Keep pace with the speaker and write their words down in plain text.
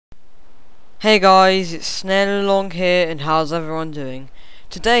Hey guys, it's Snail Along here, and how's everyone doing?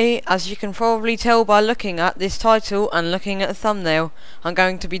 Today, as you can probably tell by looking at this title and looking at the thumbnail, I'm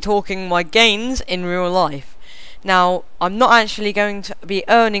going to be talking my gains in real life. Now, I'm not actually going to be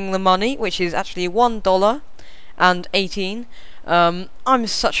earning the money, which is actually $1 and 18. I'm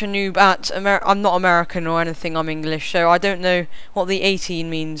such a noob at I'm not American or anything, I'm English, so I don't know what the 18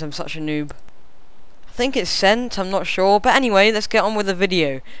 means. I'm such a noob. I think it's cent, I'm not sure, but anyway, let's get on with the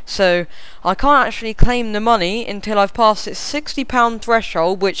video. So, I can't actually claim the money until I've passed its £60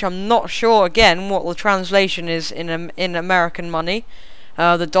 threshold, which I'm not sure, again, what the translation is in American money,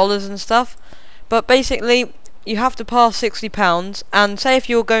 the dollars and stuff. But basically, you have to pass £60, and say if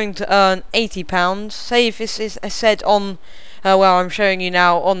you're going to earn £80, say if this is said on, where I'm showing you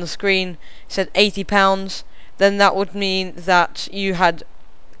now on the screen, said £80, then that would mean that you had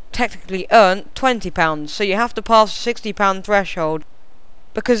technically earned £20, so you have to pass the £60 threshold.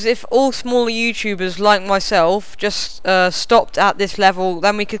 Because if all smaller YouTubers like myself just stopped at this level,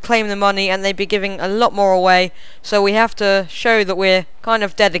 then we could claim the money and they'd be giving a lot more away. So we have to show that we're kind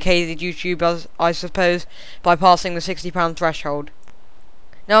of dedicated YouTubers, I suppose, by passing the £60 threshold.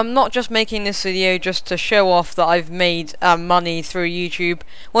 Now, I'm not just making this video just to show off that I've made money through YouTube.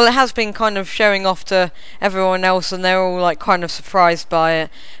 Well, it has been kind of showing off to everyone else, and they're all like kind of surprised by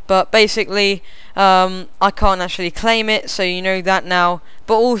it. But basically, I can't actually claim it, so you know that now.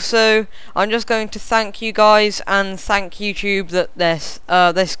 But also, I'm just going to thank you guys and thank YouTube that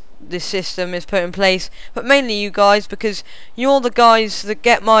this system is put in place, but mainly you guys, because you're the guys that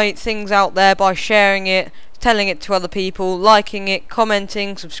get my things out there by sharing it, telling it to other people, liking it,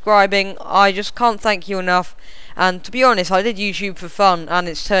 commenting, subscribing. I just can't thank you enough. And to be honest, I did YouTube for fun, and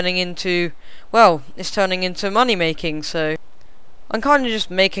it's turning into, well, it's turning into money making. So I'm kind of just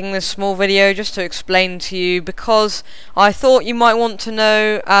making this small video just to explain to you, because I thought you might want to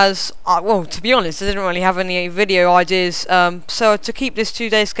know, as well, to be honest, I didn't really have any video ideas, so to keep this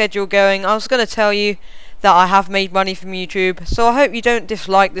 2-day schedule going, I was going to tell you that I have made money from YouTube. So I hope you don't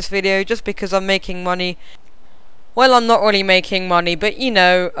dislike this video just because I'm making money. Well, I'm not really making money, but you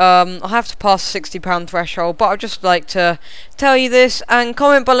know, I have to pass the £60 threshold. But I'd just like to tell you this, and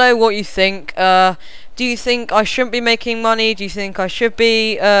comment below what you think. Do you think I shouldn't be making money? Do you think I should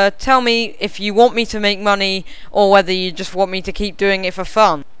be? Tell me if you want me to make money, or whether you just want me to keep doing it for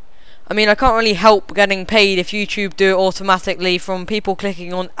fun. I mean, I can't really help getting paid if YouTube do it automatically from people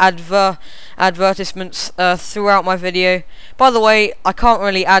clicking on advertisements throughout my video. By the way, I can't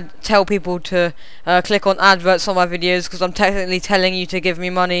really tell people to click on adverts on my videos, because I'm technically telling you to give me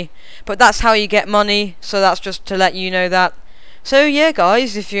money. But that's how you get money, so that's just to let you know that. So yeah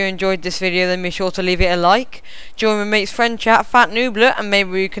guys, if you enjoyed this video, then be sure to leave it a like. Join my mate's friend chat, FatNooblet, and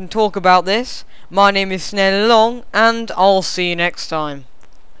maybe we can talk about this. My name is Snail Along, and I'll see you next time.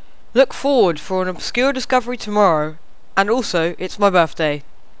 Look forward for an obscure discovery tomorrow, and also it's my birthday.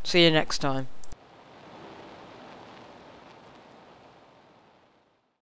 See you next time.